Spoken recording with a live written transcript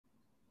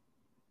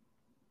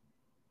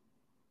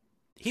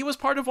He was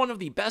part of one of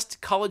the best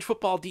college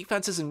football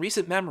defenses in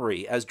recent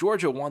memory as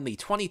Georgia won the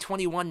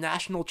 2021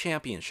 national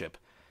championship.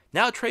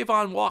 Now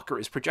Travon Walker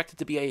is projected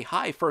to be a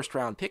high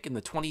first-round pick in the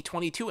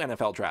 2022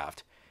 NFL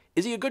Draft.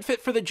 Is he a good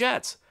fit for the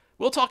Jets?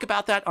 We'll talk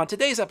about that on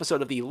today's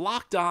episode of the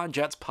Locked On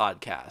Jets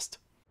podcast.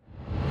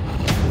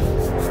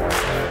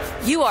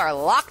 You are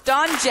Locked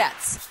On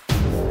Jets,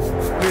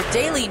 your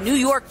daily New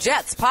York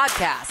Jets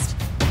podcast.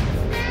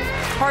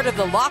 Part of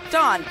the Locked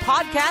On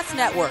Podcast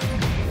Network,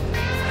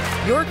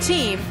 your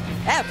team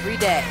every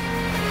day.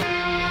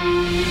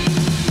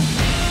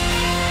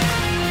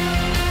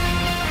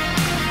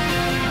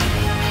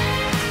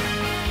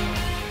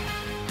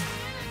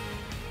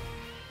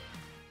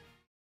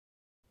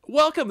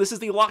 Welcome, this is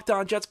the Locked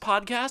On Jets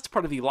podcast,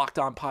 part of the Locked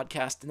On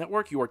Podcast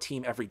Network, your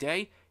team every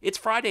day. It's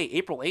Friday,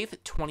 April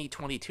 8th,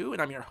 2022,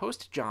 and I'm your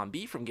host, John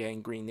B. from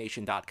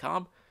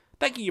GangGreenNation.com.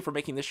 Thanking you for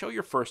making this show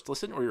your first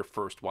listen or your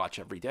first watch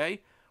every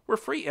day. We're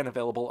free and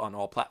available on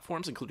all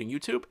platforms, including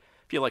YouTube.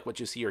 If you like what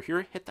you see or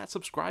hear, hit that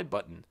subscribe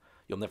button.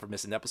 You'll never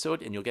miss an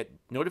episode, and you'll get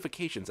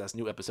notifications as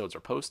new episodes are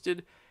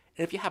posted.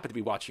 And if you happen to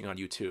be watching on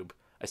YouTube,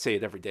 I say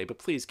it every day, but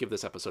please give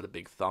this episode a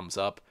big thumbs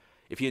up.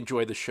 If you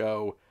enjoy the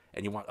show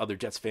and you want other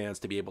Jets fans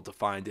to be able to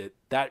find it,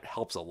 that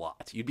helps a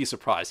lot. You'd be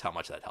surprised how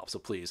much that helps. So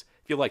please,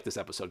 if you like this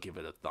episode, give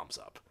it a thumbs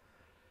up.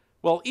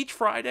 Well, each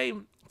Friday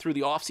through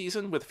the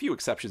offseason, with a few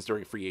exceptions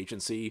during free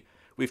agency,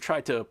 we've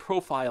tried to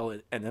profile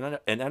an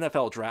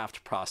NFL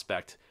draft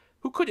prospect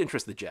who could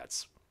interest the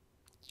Jets.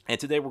 And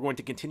today we're going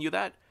to continue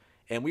that,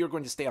 and we are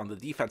going to stay on the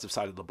defensive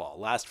side of the ball.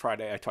 Last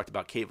Friday I talked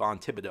about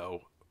Kayvon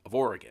Thibodeaux of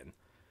Oregon.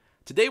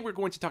 Today we're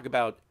going to talk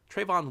about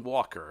Travon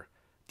Walker,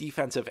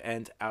 defensive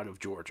end out of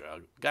Georgia,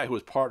 a guy who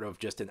was part of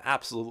just an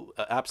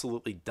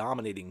absolutely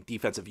dominating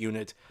defensive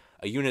unit,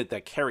 a unit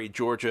that carried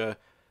Georgia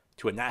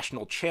to a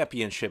national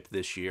championship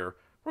this year.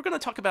 We're going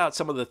to talk about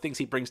some of the things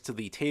he brings to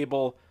the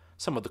table,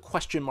 some of the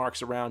question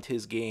marks around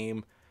his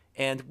game,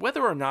 and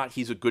whether or not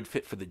he's a good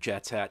fit for the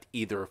Jets at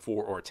either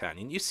 4 or 10.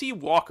 And you see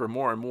Walker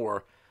more and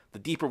more, the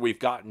deeper we've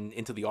gotten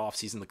into the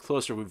offseason, the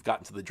closer we've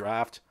gotten to the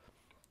draft.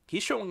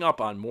 He's showing up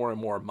on more and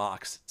more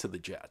mocks to the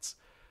Jets.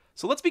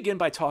 So let's begin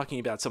by talking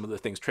about some of the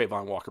things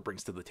Travon Walker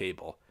brings to the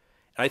table.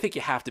 And I think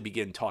you have to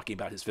begin talking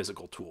about his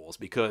physical tools,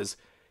 because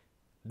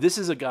this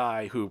is a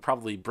guy who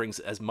probably brings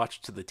as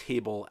much to the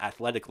table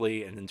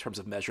athletically and in terms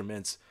of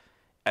measurements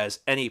as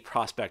any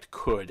prospect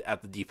could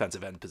at the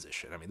defensive end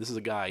position. I mean, this is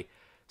a guy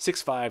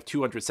 6'5",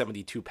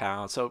 272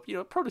 pounds, so,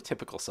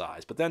 prototypical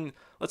size. But then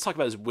let's talk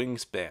about his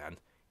wingspan,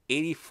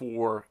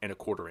 84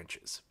 1/4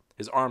 inches.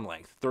 His arm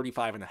length,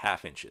 35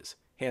 1/2 inches.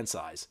 Hand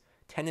size,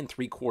 10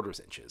 3/4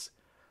 inches.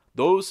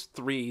 Those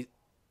three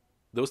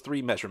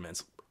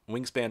measurements,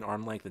 wingspan,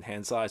 arm length, and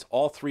hand size,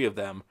 all three of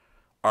them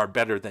are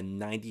better than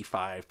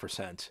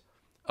 95%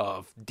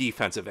 of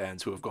defensive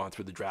ends who have gone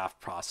through the draft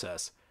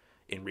process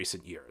in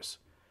recent years.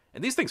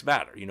 And these things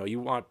matter.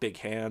 You want big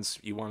hands.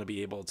 You want to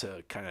be able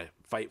to kind of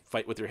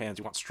fight with your hands.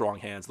 You want strong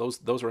hands.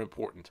 Those are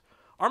important.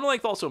 Arm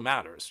length also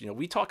matters.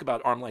 We talk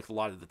about arm length a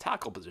lot at the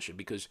tackle position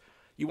because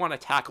you want a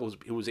tackle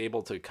who was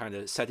able to kind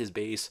of set his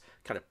base,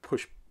 kind of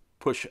push,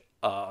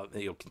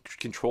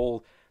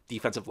 control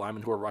defensive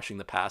linemen who are rushing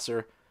the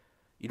passer.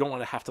 You don't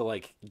want to have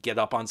to get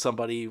up on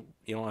somebody.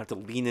 You don't have to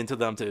lean into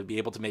them to be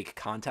able to make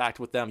contact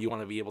with them. You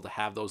want to be able to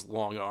have those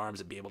long arms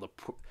and be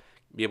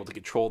able to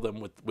control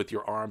them with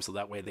your arms, so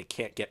that way they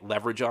can't get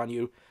leverage on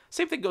you.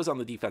 Same thing goes on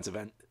the defensive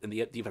end, in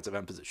the defensive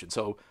end position.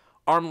 So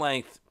arm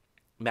length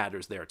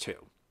matters there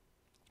too.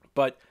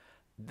 But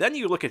then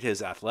you look at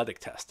his athletic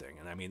testing,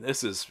 and I mean,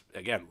 this is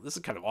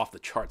kind of off the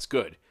charts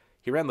good.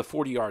 He ran the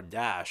 40-yard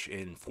dash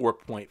in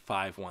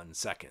 4.51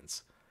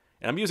 seconds.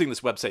 And I'm using this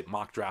website,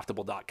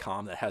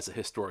 mockdraftable.com, that has a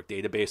historic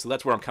database, so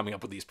that's where I'm coming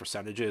up with these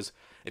percentages.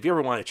 If you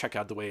ever want to check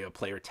out the way a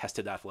player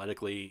tested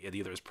athletically at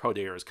either his pro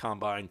day or his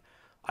combine,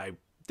 I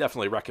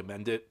definitely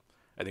recommend it.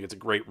 I think it's a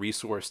great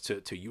resource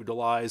to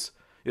utilize.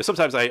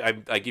 Sometimes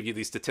I give you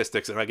these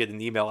statistics and I get an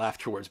email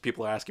afterwards.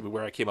 People are asking me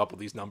where I came up with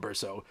these numbers,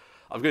 so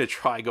I'm going to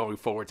try going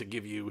forward to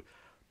give you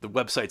the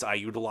websites I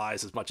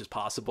utilize as much as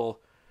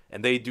possible.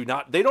 And they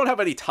don't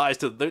have any ties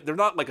to, they're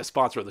not like a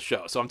sponsor of the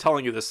show. So I'm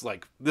telling you this,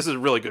 this is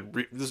really good.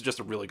 This is just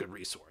a really good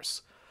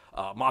resource.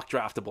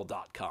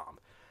 Mockdraftable.com.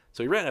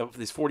 So he ran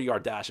this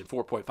 40-yard dash in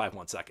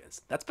 4.51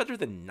 seconds. That's better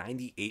than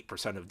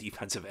 98% of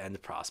defensive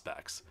end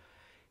prospects.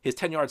 His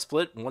 10-yard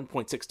split,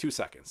 1.62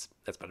 seconds.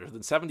 That's better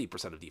than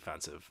 70% of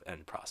defensive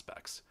end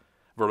prospects.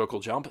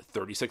 Vertical jump,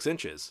 36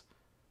 inches.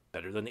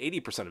 Better than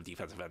 80% of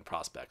defensive end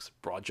prospects.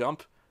 Broad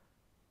jump,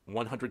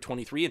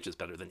 123 inches,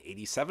 better than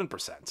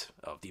 87%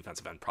 of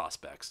defensive end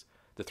prospects.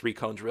 The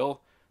 3-cone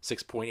drill,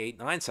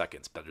 6.89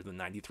 seconds, better than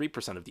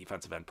 93% of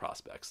defensive end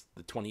prospects.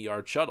 The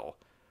 20-yard shuttle,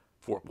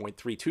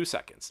 4.32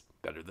 seconds,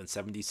 better than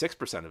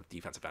 76% of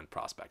defensive end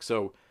prospects.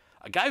 So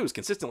a guy who's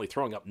consistently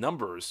throwing up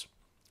numbers,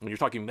 when you're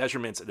talking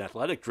measurements and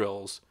athletic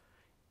drills,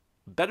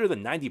 better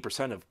than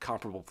 90% of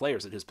comparable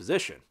players at his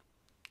position.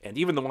 And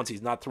even the ones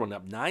he's not throwing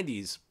up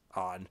 90s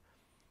on,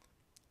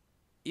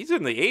 he's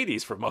in the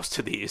 80s for most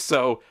of these.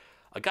 So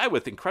a guy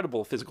with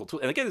incredible physical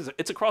tools. And again,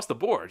 it's across the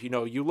board.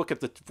 You look at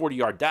the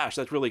 40-yard dash,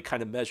 that really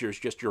kind of measures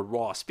just your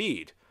raw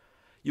speed.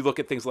 You look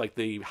at things like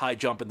the high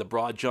jump and the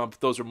broad jump,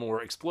 those are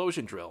more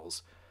explosion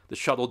drills. The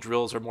shuttle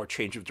drills are more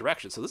change of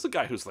direction. So this is a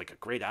guy who's like a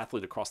great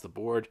athlete across the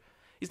board.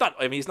 He's not,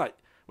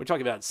 we're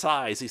talking about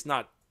size, he's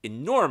not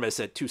enormous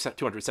at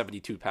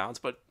 272 pounds,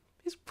 but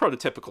he's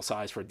prototypical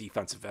size for a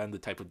defensive end, the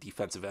type of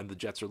defensive end the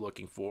Jets are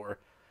looking for.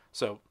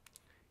 So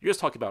you're just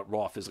talking about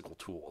raw physical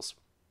tools.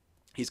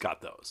 He's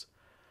got those.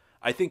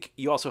 I think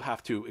you also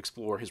have to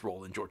explore his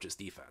role in Georgia's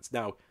defense.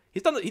 Now, he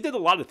did a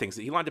lot of things.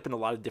 He lined up in a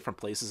lot of different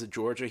places at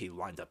Georgia. He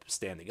lined up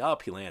standing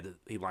up. He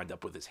lined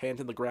up with his hand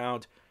in the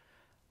ground.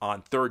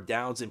 On third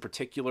downs in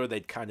particular,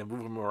 they'd kind of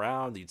move him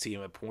around. You'd see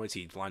him at points.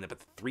 He'd line up at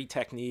the 3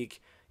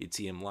 technique. You'd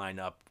see him line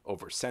up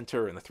over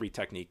center, and the 3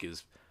 technique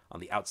is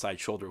on the outside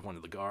shoulder of one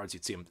of the guards.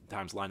 You'd see him at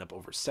times line up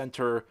over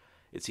center.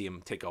 You'd see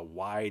him take a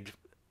wide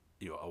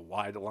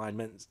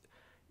alignment.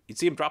 You'd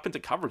see him drop into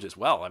coverage as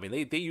well. I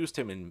mean, they used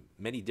him in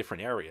many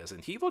different areas,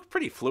 and he looked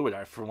pretty fluid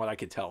from what I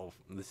could tell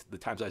the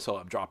times I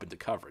saw him drop into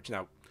coverage.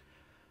 Now,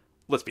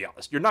 let's be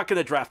honest. You're not going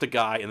to draft a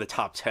guy in the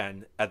top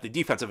 10 at the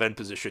defensive end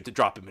position to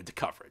drop him into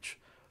coverage.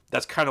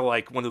 That's kind of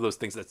like one of those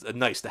things that's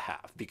nice to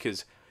have,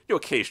 because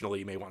occasionally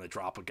you may want to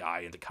drop a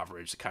guy into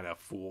coverage to kind of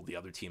fool the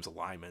other team's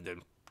alignment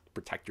and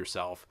protect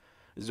yourself,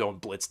 zone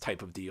blitz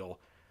type of deal.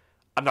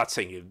 I'm not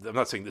saying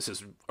this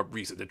is a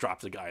reason to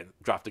drop the guy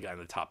in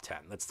the top 10.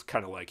 That's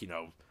kind of like,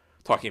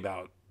 talking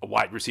about a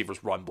wide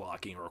receiver's run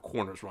blocking or a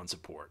corner's run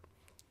support.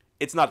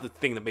 It's not the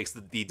thing that makes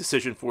the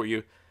decision for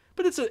you,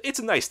 but it's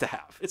a nice to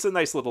have. It's a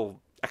nice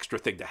little extra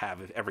thing to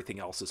have if everything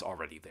else is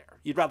already there.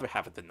 You'd rather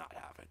have it than not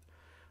have it.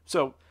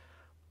 So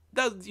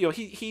that,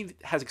 he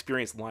has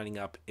experience lining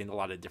up in a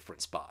lot of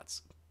different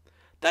spots.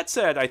 That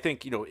said, I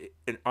think,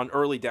 on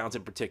early downs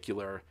in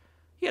particular,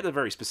 he had a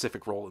very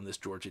specific role in this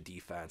Georgia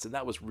defense, and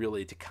that was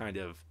really to kind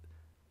of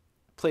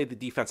play the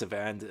defensive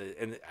end.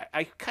 And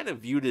I kind of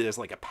viewed it as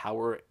like a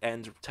power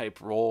end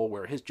type role,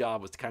 where his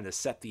job was to kind of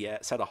set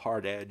a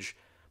hard edge,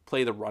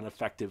 play the run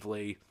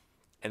effectively.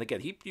 And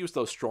again, he used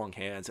those strong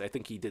hands. I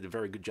think he did a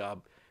very good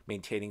job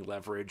maintaining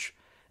leverage.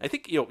 I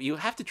think, you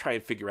have to try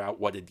and figure out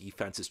what a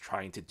defense is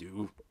trying to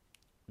do,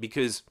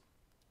 because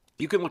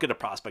you can look at a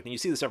prospect, and you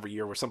see this every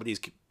year where some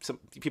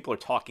people are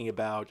talking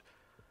about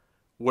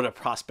what a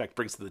prospect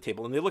brings to the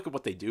table, and they look at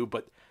what they do,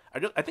 but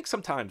I think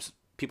sometimes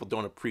people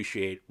don't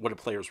appreciate what a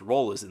player's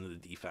role is in the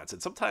defense,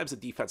 and sometimes the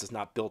defense is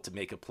not built to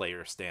make a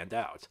player stand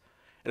out.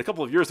 And a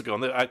couple of years ago,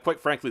 and quite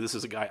frankly, this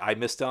is a guy I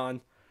missed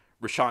on,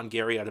 Rashawn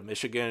Gary out of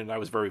Michigan, and I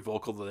was very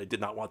vocal that I did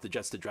not want the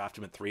Jets to draft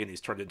him at 3, and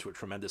he's turned into a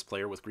tremendous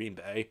player with Green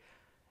Bay.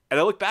 And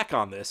I look back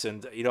on this,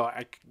 and you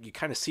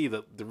kind of see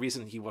that the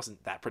reason he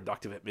wasn't that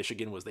productive at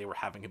Michigan was they were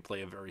having him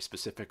play a very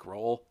specific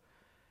role,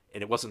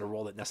 and it wasn't a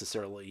role that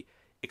necessarily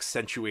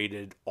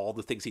accentuated all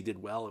the things he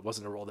did well. It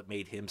wasn't a role that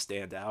made him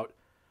stand out.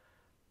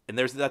 And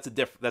that's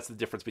the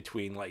difference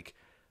between like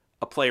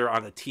a player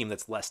on a team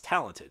that's less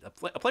talented,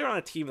 a player on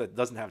a team that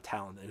doesn't have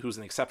talent and who's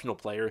an exceptional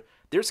player.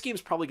 Their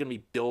scheme's probably going to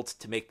be built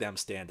to make them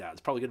stand out.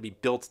 It's probably going to be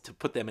built to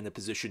put them in a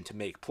position to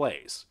make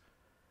plays.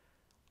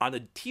 On a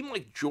team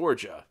like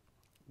Georgia,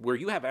 where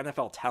you have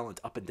NFL talent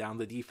up and down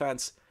the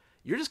defense,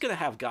 you're just going to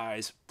have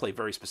guys play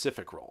very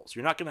specific roles.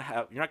 You're not going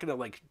to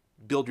like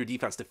build your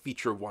defense to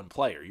feature one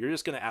player. You're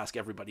just going to ask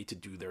everybody to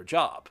do their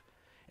job.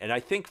 And I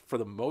think for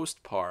the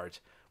most part,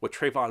 what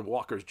Travon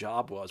Walker's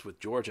job was with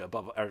Georgia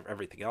above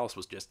everything else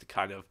was just to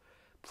kind of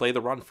play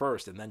the run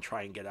first and then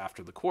try and get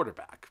after the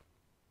quarterback.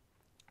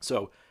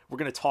 So we're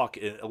going to talk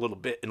in a little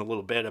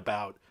bit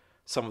about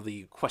some of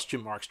the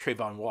question marks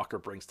Travon Walker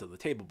brings to the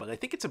table, but I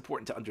think it's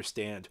important to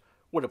understand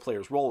what a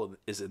player's role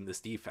is in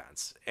this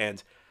defense.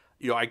 And,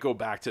 I go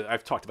back to,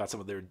 I've talked about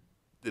some of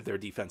their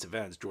defensive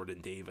ends,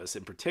 Jordan Davis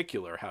in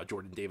particular, how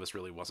Jordan Davis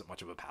really wasn't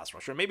much of a pass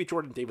rusher. Maybe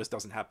Jordan Davis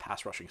doesn't have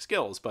pass rushing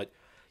skills, but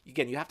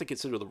again, you have to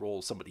consider the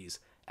role somebody's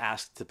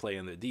asked to play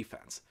in the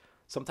defense.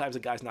 Sometimes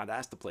a guy's not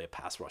asked to play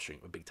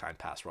a big-time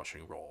pass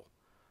rushing role.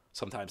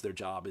 Sometimes their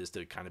job is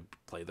to kind of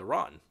play the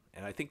run.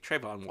 And I think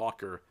Travon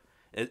Walker,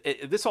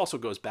 this also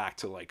goes back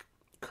to like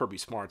Kirby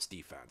Smart's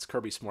defense.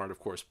 Kirby Smart, of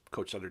course,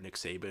 coached under Nick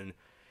Saban,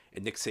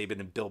 and Nick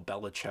Saban and Bill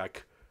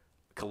Belichick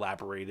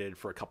collaborated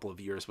for a couple of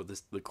years with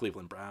the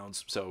Cleveland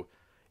Browns. So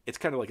it's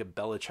kind of like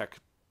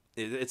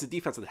it's a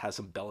defense that has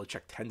some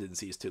Belichick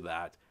tendencies to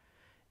that.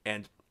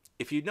 And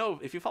if you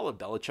follow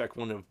Belichick,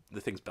 one of the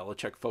things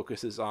Belichick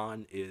focuses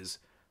on is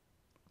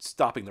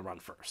stopping the run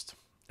first.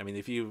 I mean,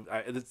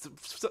 it's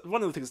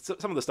one of the things,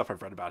 some of the stuff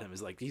I've read about him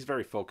is like, he's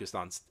very focused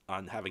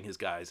on having his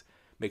guys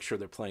make sure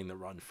they're playing the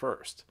run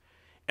first.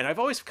 And I've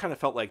always kind of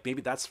felt like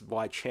maybe that's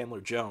why a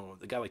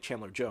guy like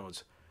Chandler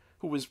Jones,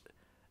 who was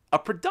a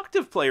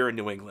productive player in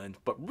New England,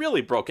 but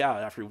really broke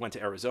out after he went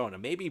to Arizona.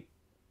 Maybe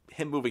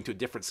him moving to a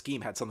different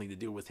scheme had something to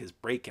do with his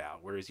breakout,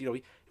 whereas, he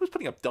was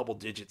putting up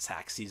double-digit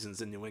sack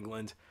seasons in New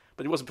England,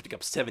 but he wasn't putting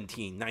up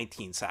 17,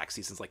 19 sack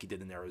seasons like he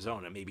did in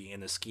Arizona, maybe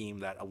in a scheme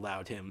that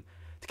allowed him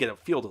to get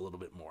upfield a little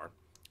bit more.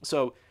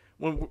 So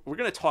when we're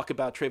going to talk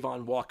about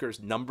Travon Walker's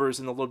numbers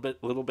in a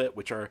little bit,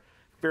 which are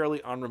fairly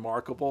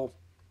unremarkable,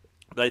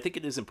 But I think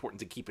it is important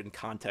to keep in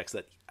context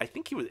that I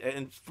think he was,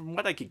 and from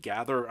what I could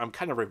gather, I'm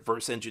kind of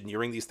reverse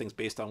engineering these things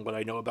based on what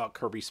I know about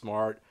Kirby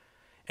Smart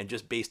and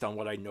just based on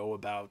what I know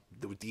about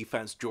the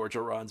defense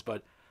Georgia runs.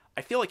 But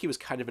I feel like he was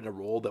kind of in a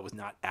role that was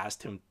not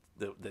asked him,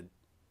 that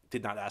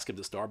did not ask him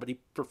to start, but he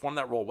performed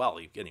that role well.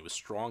 He was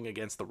strong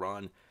against the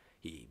run.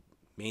 He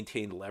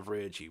maintained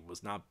leverage. He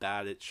was not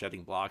bad at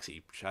shedding blocks.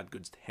 He had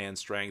good hand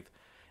strength.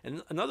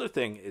 And another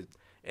thing is,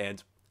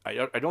 and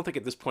I don't think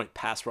at this point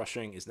pass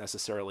rushing is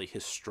necessarily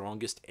his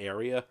strongest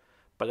area,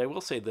 but I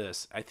will say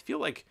this. I feel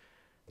like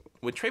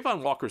when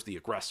Travon Walker's the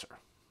aggressor,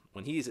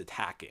 when he's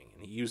attacking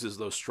and he uses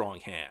those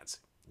strong hands,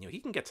 he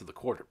can get to the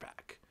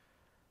quarterback.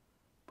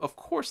 Of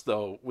course,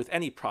 though, with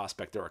any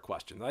prospect, there are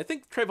questions. I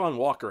think Travon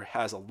Walker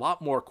has a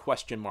lot more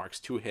question marks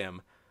to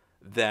him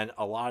than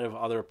a lot of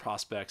other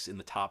prospects in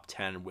the top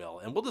 10 will.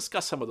 And we'll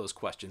discuss some of those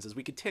questions as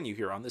we continue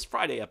here on this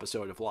Friday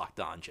episode of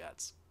Locked On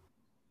Jets.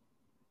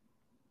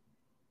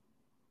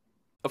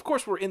 Of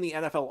course, we're in the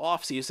NFL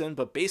offseason,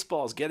 but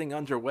baseball is getting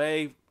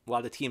underway. A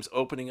lot of teams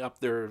opening up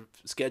their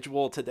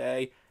schedule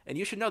today. And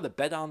you should know that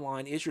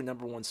BetOnline is your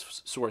number one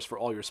source for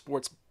all your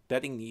sports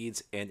betting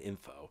needs and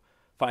info.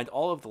 Find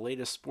all of the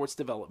latest sports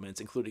developments,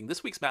 including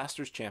this week's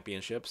Masters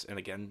Championships, and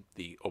again,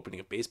 the opening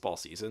of baseball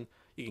season.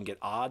 You can get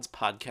odds,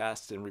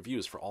 podcasts, and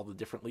reviews for all the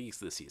different leagues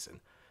this season.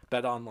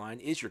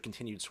 BetOnline is your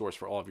continued source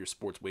for all of your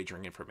sports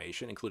wagering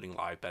information, including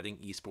live betting,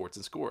 esports,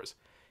 and scores.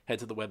 Head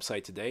to the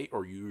website today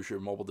or use your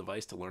mobile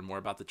device to learn more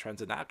about the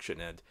trends in action.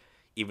 And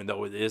even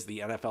though it is the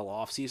NFL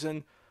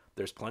offseason,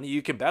 there's plenty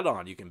you can bet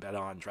on. You can bet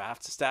on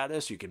draft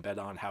status. You can bet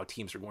on how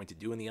teams are going to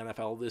do in the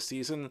NFL this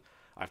season.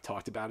 I've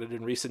talked about it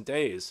in recent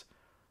days.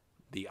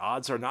 The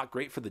odds are not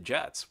great for the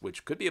Jets,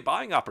 which could be a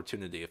buying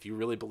opportunity if you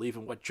really believe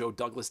in what Joe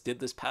Douglas did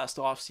this past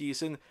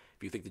offseason.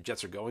 If you think the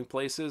Jets are going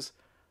places,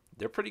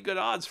 they're pretty good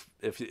odds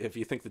if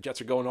you think the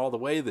Jets are going all the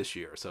way this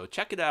year. So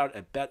check it out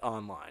at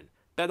BetOnline.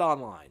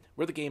 BetOnline,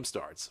 where the game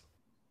starts.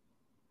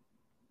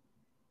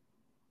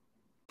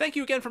 Thank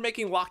you again for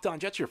making Locked On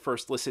Jets your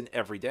first listen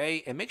every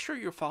day, and make sure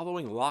you're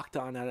following Locked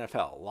On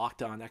NFL.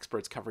 Locked On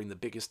experts covering the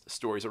biggest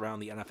stories around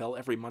the NFL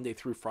every Monday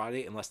through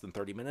Friday in less than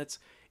 30 minutes.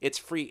 It's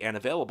free and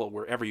available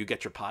wherever you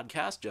get your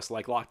podcast, just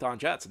like Locked On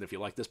Jets. And if you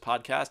like this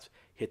podcast,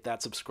 hit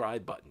that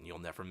subscribe button. You'll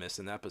never miss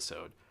an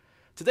episode.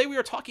 Today we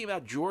are talking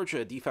about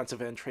Georgia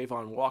defensive end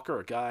Travon Walker,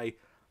 a guy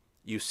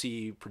you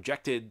see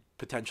projected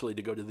potentially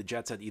to go to the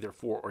Jets at either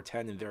 4 or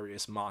 10 in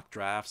various mock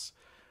drafts.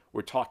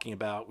 We talked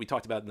about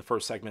in the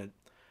first segment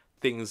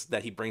things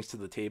that he brings to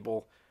the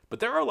table, but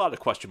there are a lot of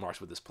question marks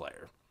with this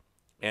player.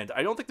 And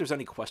I don't think there's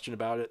any question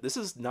about it. This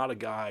is not a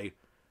guy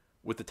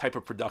with the type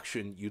of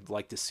production you'd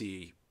like to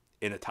see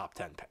in a top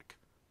 10 pick.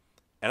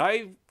 And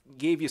I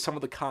gave you some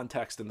of the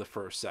context in the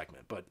first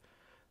segment, but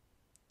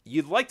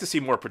you'd like to see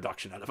more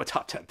production out of a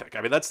top 10 pick.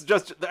 I mean, that's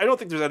just, I don't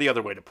think there's any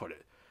other way to put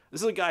it.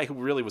 This is a guy who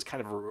really was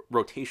kind of a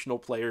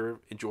rotational player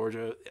in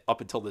Georgia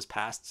up until this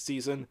past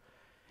season.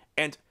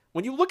 And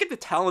when you look at the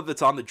talent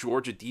that's on the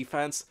Georgia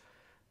defense,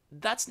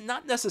 that's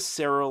not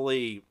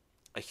necessarily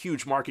a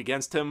huge mark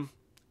against him.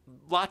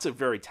 Lots of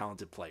very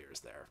talented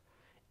players there.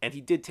 And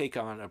he did take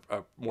on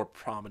a more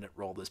prominent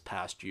role this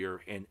past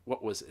year in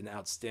what was an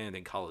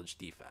outstanding college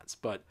defense.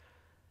 But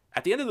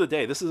at the end of the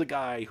day, this is a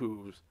guy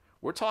who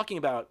we're talking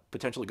about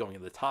potentially going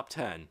in the top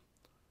 10,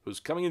 who's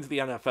coming into the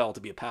NFL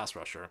to be a pass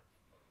rusher,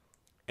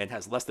 and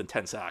has less than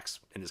 10 sacks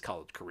in his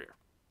college career.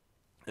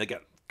 And again,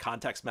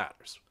 context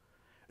matters.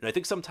 And I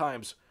think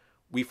sometimes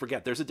we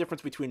forget there's a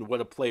difference between what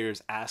a player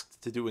is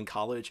asked to do in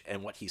college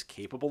and what he's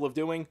capable of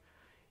doing.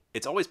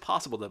 It's always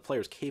possible that a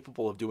player is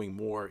capable of doing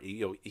more.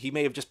 He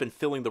may have just been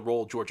filling the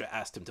role Georgia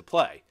asked him to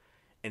play,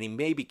 and he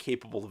may be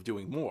capable of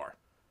doing more.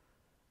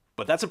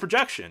 But that's a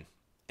projection.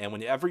 And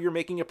whenever you're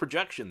making a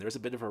projection, there's a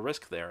bit of a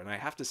risk there. And I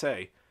have to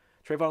say,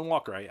 Travon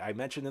Walker, I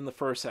mentioned in the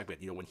first segment,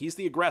 when he's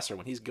the aggressor,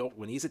 when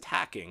he's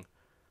attacking,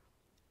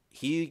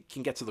 he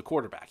can get to the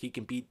quarterback. He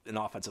can beat an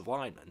offensive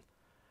lineman.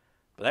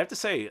 But I have to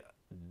say,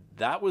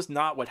 that was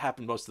not what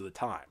happened most of the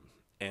time.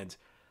 And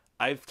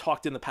I've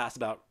talked in the past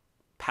about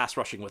pass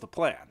rushing with a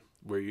plan,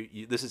 where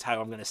this is how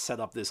I'm going to set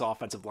up this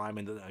offensive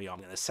lineman. I'm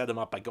going to set him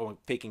up by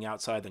faking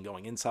outside, then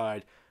going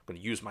inside. I'm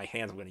going to use my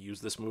hands. I'm going to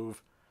use this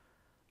move.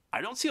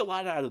 I don't see a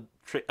lot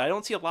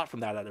from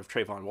that out of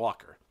Travon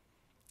Walker.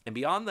 And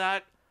beyond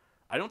that,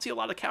 I don't see a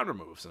lot of counter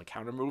moves. And the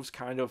counter moves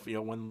kind of,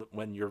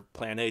 when your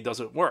plan A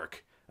doesn't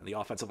work and the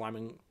offensive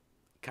lineman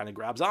kind of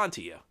grabs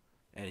onto you,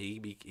 and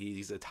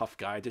he's a tough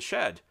guy to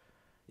shed.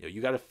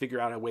 You got to figure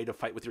out a way to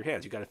fight with your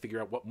hands. You got to figure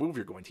out what move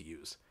you're going to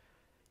use.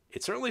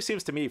 It certainly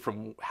seems to me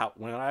from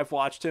when I've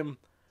watched him,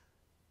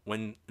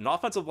 when an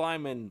offensive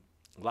lineman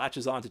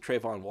latches on to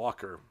Travon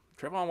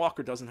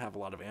Walker doesn't have a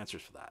lot of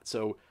answers for that.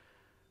 So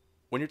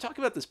when you're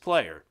talking about this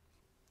player,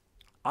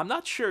 I'm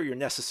not sure you're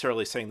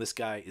necessarily saying this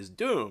guy is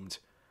doomed.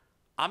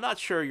 I'm not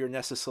sure you're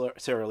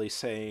necessarily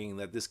saying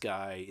that this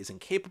guy is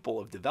incapable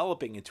of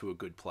developing into a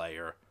good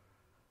player.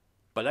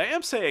 But I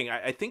am saying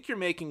I think you're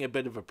making a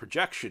bit of a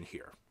projection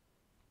here.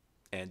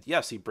 And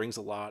yes, he brings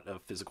a lot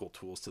of physical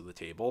tools to the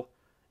table.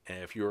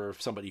 And if you're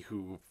somebody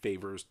who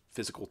favors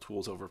physical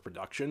tools over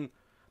production,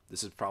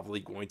 this is probably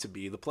going to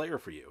be the player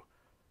for you.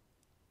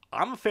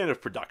 I'm a fan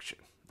of production.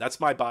 That's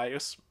my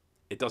bias.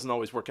 It doesn't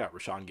always work out.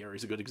 Rashawn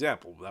Gary's a good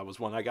example. That was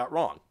one I got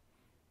wrong.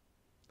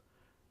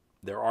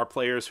 There are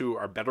players who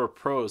are better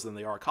pros than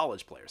they are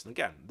college players. And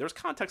again, there's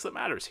context that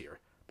matters here.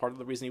 Part of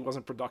the reason he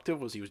wasn't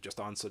productive was he was just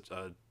on such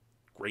a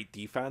great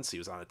defense. He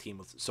was on a team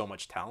with so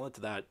much talent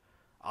that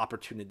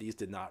opportunities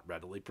did not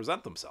readily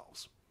present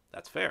themselves.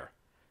 That's fair.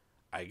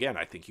 I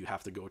think you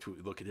have to go to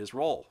look at his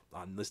role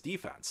on this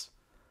defense,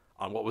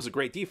 on what was a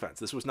great defense.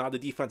 This was not a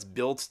defense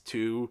built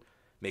to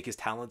make his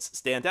talents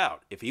stand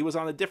out. If he was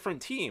on a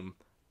different team,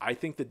 I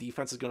think the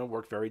defense is going to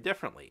work very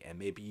differently, and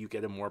maybe you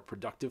get a more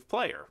productive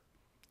player.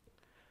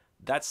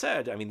 That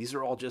said, these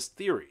are all just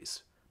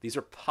theories. These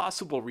are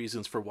possible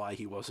reasons for why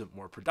he wasn't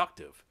more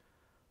productive.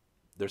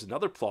 There's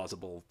another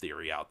plausible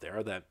theory out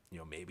there that,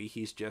 maybe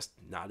he's just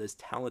not as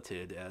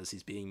talented as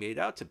he's being made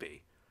out to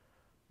be.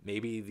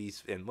 Maybe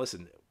and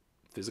listen,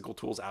 physical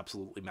tools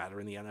absolutely matter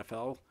in the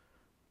NFL.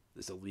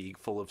 It's a league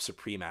full of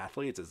supreme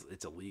athletes.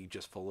 It's a league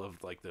just full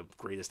of like the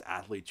greatest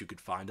athletes you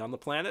could find on the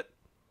planet.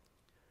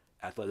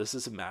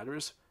 Athleticism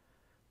matters,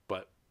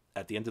 but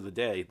at the end of the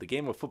day, the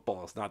game of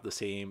football is not the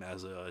same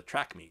as a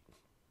track meet.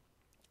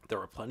 There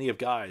are plenty of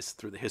guys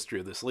through the history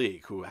of this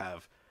league who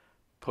have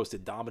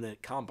posted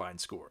dominant combine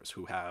scores,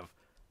 who have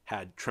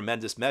had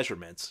tremendous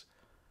measurements,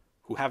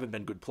 who haven't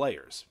been good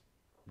players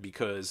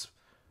because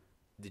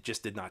it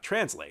just did not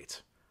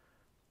translate.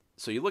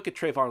 So you look at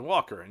Travon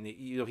Walker, and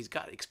he's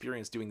got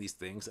experience doing these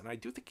things, and I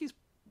do think he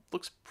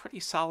looks pretty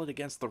solid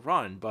against the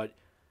run, but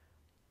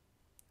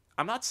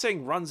I'm not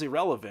saying run's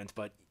irrelevant,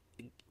 but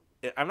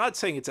I'm not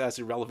saying it's as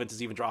irrelevant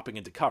as even dropping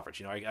into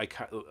coverage. I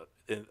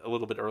a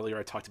little bit earlier,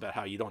 I talked about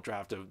how you don't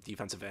draft a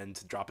defensive end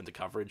to drop into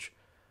coverage.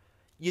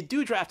 You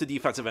do draft a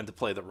defensive end to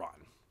play the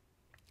run.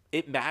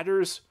 It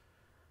matters,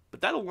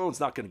 but that alone is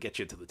not going to get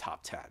you into the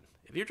top 10.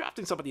 If you're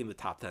drafting somebody in the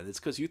top 10, it's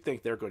because you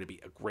think they're going to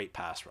be a great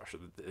pass rusher.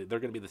 They're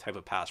going to be the type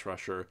of pass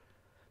rusher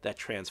that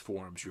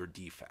transforms your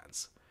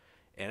defense.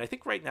 And I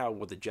think right now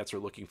what the Jets are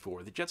looking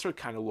for, the Jets are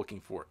kind of looking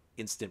for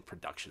instant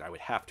production, I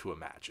would have to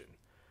imagine.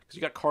 Because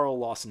you got Carl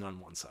Lawson on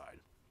one side.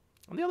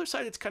 On the other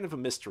side, it's kind of a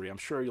mystery. I'm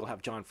sure you'll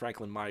have John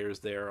Franklin Myers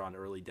there on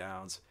early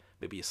downs.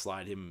 Maybe you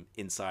slide him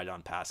inside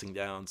on passing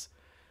downs.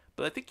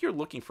 But I think you're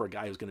looking for a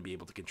guy who's going to be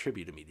able to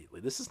contribute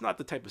immediately. This is not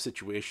the type of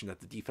situation at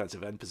the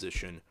defensive end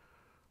position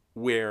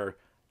where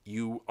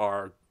you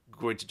are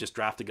going to just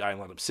draft a guy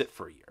and let him sit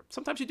for a year.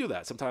 Sometimes you do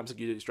that. Sometimes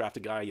you just draft a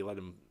guy, you let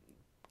him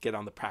get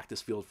on the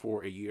practice field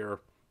for a year,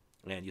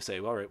 and you say,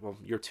 all right, well,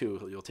 year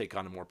two, you'll take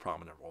on a more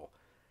prominent role.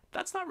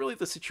 That's not really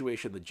the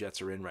situation the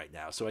Jets are in right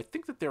now. So I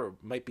think that there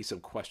might be some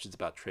questions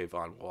about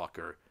Travon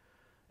Walker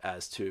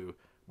as to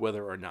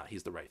whether or not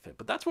he's the right fit.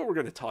 But that's what we're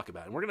going to talk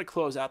about. And we're going to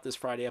close out this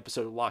Friday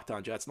episode of Locked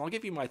On Jets, and I'll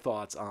give you my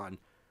thoughts on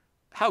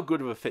how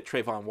good of a fit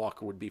Travon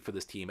Walker would be for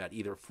this team at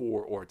either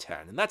 4 or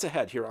 10. And that's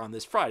ahead here on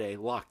this Friday,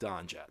 Locked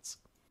On Jets.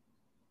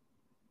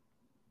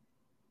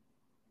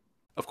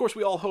 Of course,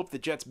 we all hope the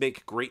Jets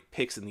make great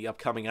picks in the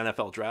upcoming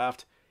NFL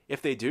draft.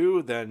 If they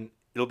do, then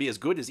it'll be as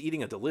good as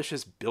eating a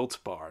delicious Built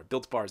Bar.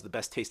 Built Bar is the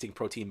best tasting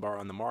protein bar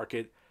on the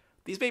market.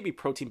 These may be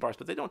protein bars,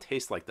 but they don't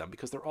taste like them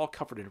because they're all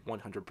covered in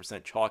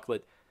 100%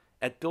 chocolate.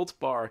 At Built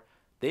Bar,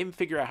 they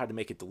figure out how to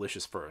make it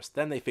delicious first.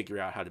 Then they figure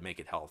out how to make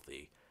it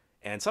healthy.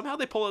 And somehow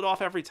they pull it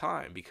off every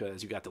time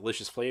because you got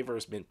delicious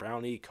flavors, mint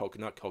brownie,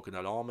 coconut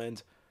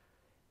almond.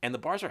 And the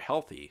bars are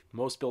healthy.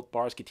 Most Built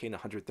Bars contain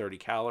 130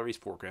 calories,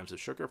 4 grams of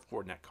sugar,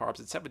 4 net carbs,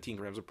 and 17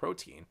 grams of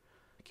protein.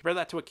 Compare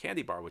that to a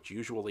candy bar, which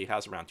usually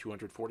has around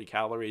 240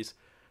 calories,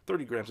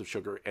 30 grams of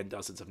sugar, and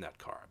dozens of net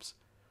carbs.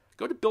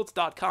 Go to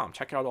Built.com,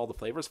 check out all the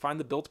flavors, find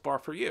the Built Bar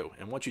for you.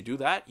 And once you do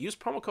that, use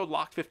promo code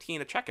LOCKED15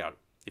 at checkout.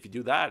 If you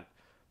do that,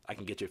 I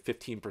can get you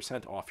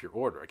 15% off your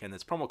order. Again,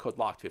 that's promo code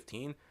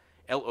LOCKED15,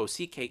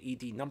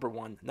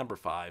 LOCKED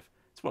 5,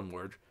 it's one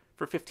word,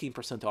 for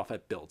 15% off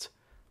at Built,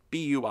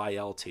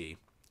 BUILT.com.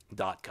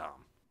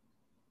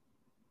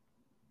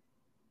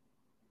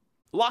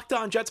 Locked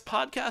On Jets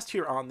podcast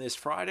here on this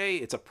Friday.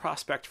 It's a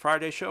Prospect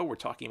Friday show. We're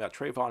talking about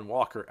Travon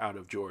Walker out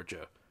of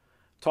Georgia.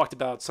 Talked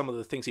about some of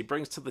the things he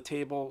brings to the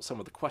table, some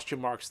of the question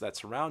marks that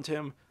surround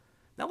him.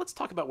 Now let's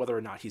talk about whether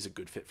or not he's a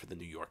good fit for the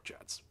New York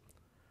Jets.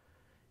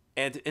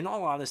 And in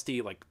all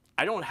honesty,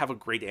 I don't have a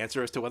great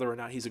answer as to whether or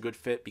not he's a good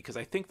fit because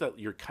I think that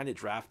you're kind of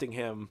drafting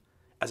him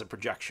as a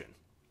projection.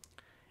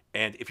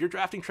 And if you're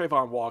drafting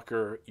Travon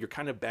Walker, you're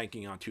kind of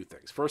banking on two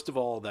things. First of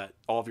all, that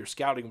all of your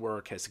scouting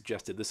work has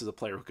suggested this is a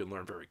player who can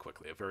learn very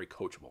quickly, a very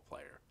coachable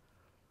player.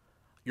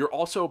 You're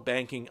also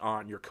banking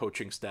on your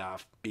coaching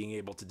staff being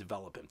able to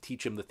develop him,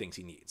 teach him the things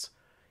he needs.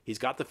 He's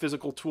got the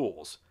physical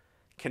tools.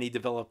 Can he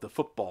develop the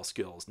football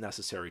skills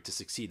necessary to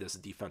succeed as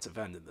a defensive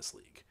end in this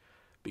league?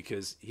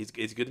 Because he's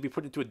going to be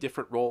put into a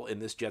different role in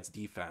this Jets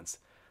defense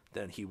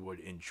than he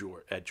would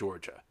at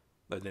Georgia,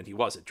 than he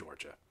was at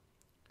Georgia.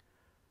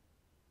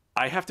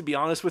 I have to be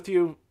honest with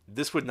you,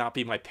 this would not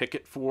be my pick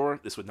at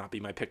 4. This would not be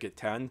my pick at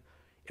 10.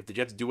 If the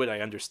Jets do it,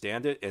 I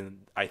understand it,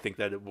 and I think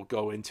that it will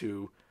go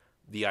into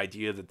the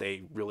idea that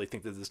they really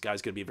think that this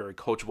guy's going to be a very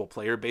coachable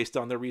player based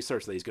on their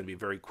research, that he's going to be a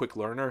very quick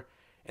learner,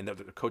 and that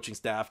the coaching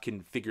staff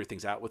can figure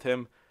things out with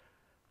him.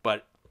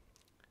 But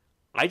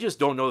I just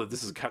don't know that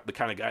this is the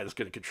kind of guy that's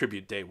going to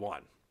contribute day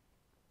one.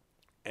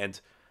 And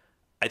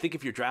I think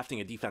if you're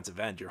drafting a defensive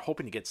end, you're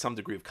hoping to get some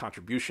degree of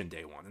contribution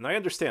day one. And I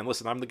understand,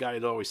 listen, I'm the guy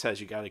that always says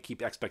you got to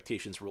keep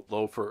expectations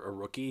low for a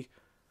rookie.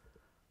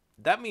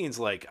 That means,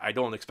 like, I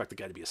don't expect the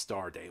guy to be a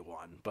star day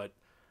one. But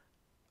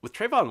with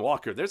Travon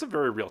Walker, there's a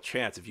very real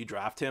chance if you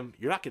draft him,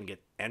 you're not going to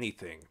get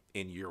anything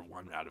in year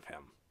one out of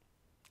him.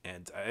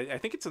 And I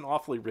think it's an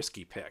awfully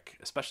risky pick,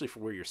 especially for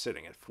where you're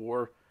sitting at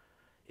 4.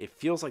 It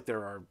feels like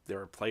there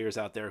are players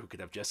out there who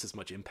could have just as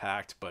much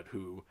impact, but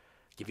who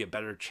give you a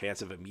better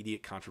chance of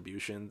immediate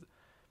contribution.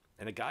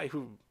 And a guy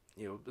who,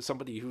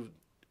 somebody who,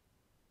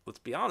 let's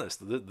be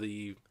honest,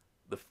 the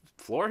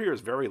floor here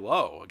is very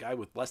low. A guy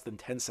with less than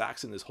 10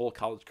 sacks in his whole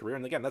college career.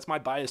 And again, that's my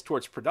bias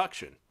towards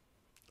production.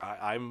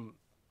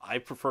 I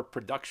prefer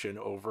production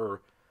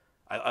over.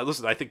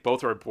 Listen, I think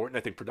both are important.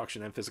 I think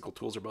production and physical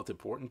tools are both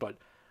important, but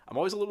I'm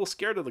always a little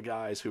scared of the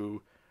guys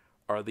who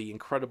are the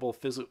incredible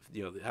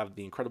have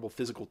the incredible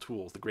physical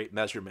tools, the great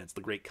measurements,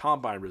 the great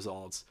combine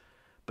results,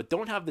 but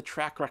don't have the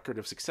track record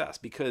of success,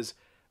 because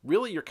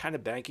really you're kind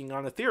of banking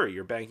on a theory.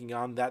 You're banking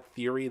on that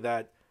theory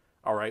that,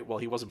 all right, well,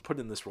 he wasn't put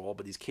in this role,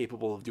 but he's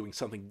capable of doing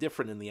something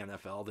different in the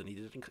NFL than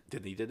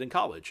he did in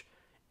college.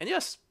 And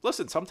yes,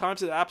 listen,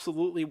 sometimes it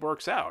absolutely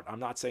works out. I'm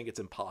not saying it's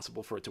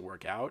impossible for it to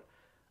work out.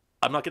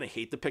 I'm not going to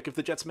hate the pick if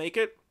the Jets make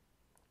it.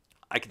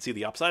 I can see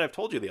the upside. I've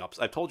told you the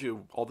upside. I've told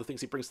you all the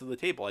things he brings to the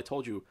table. I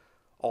told you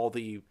all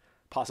the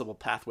possible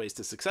pathways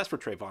to success for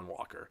Travon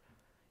Walker.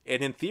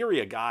 And in theory,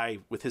 a guy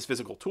with his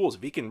physical tools,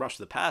 if he can rush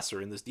the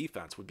passer in this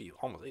defense, would be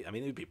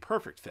it would be a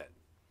perfect fit.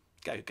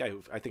 Guy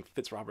who I think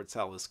fits Robert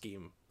Saleh's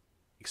scheme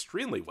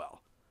extremely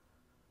well.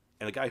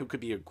 And a guy who could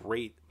be a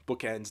great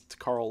bookend to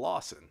Carl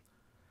Lawson.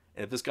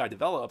 And if this guy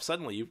develops,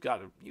 suddenly you've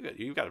got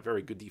a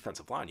very good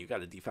defensive line. You've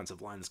got a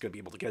defensive line that's going to be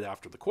able to get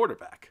after the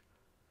quarterback.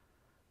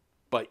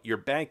 But you're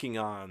banking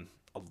on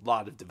a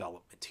lot of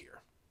development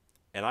here.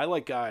 And I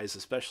like guys,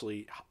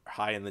 especially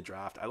high in the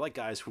draft, I like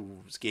guys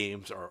whose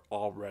games are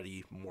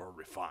already more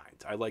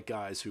refined. I like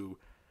guys who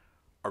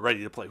are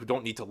ready to play, who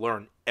don't need to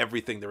learn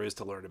everything there is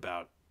to learn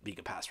about being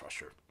a pass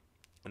rusher.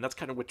 And that's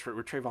kind of where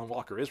Travon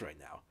Walker is right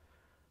now.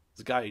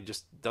 This guy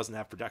just doesn't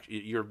have production.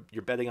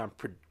 You're betting on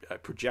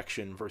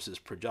projection versus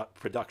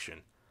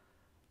production.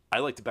 I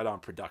like to bet on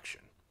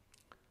production.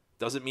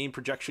 Doesn't mean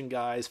projection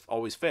guys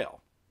always fail,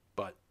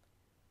 but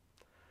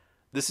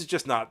this is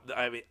just not.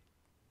 I mean,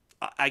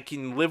 I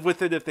can live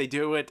with it if they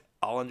do it.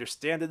 I'll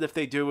understand it if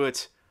they do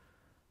it.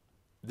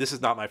 This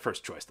is not my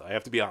first choice, though. I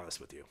have to be honest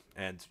with you.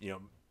 And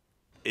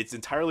it's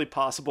entirely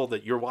possible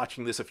that you're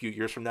watching this a few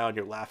years from now and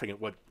you're laughing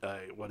at what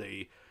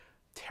a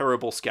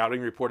terrible scouting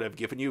report I've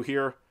given you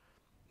here.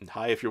 And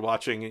hi, if you're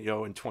watching, in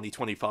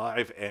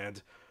 2025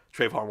 and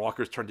Travon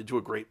Walker's turned into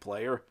a great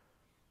player.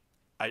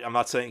 I'm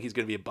not saying he's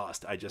going to be a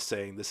bust. I'm just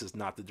saying this is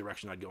not the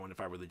direction I'd go in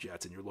if I were the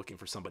Jets, and you're looking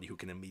for somebody who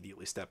can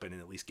immediately step in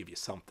and at least give you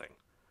something.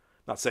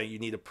 Not saying you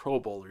need a Pro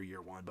Bowler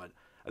year one, but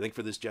I think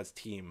for this Jets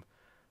team,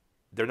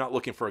 they're not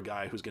looking for a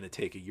guy who's going to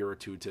take a year or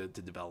two to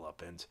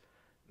develop. And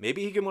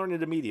maybe he can learn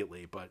it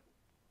immediately, but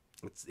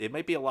it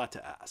might be a lot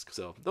to ask.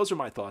 So those are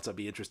my thoughts. I'd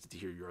be interested to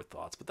hear your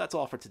thoughts. But that's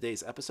all for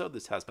today's episode.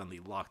 This has been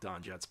the Locked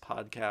On Jets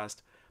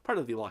podcast, part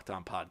of the Locked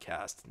On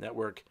Podcast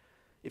Network.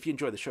 If you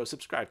enjoy the show,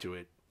 subscribe to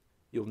it.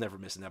 You'll never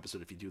miss an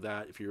episode if you do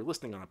that. If you're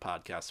listening on a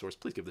podcast source,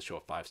 please give the show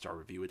a 5-star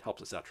review. It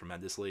helps us out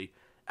tremendously,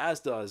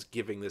 as does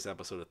giving this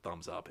episode a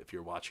thumbs up if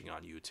you're watching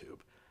on YouTube.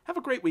 Have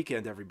a great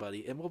weekend,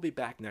 everybody, and we'll be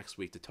back next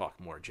week to talk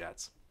more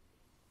Jets.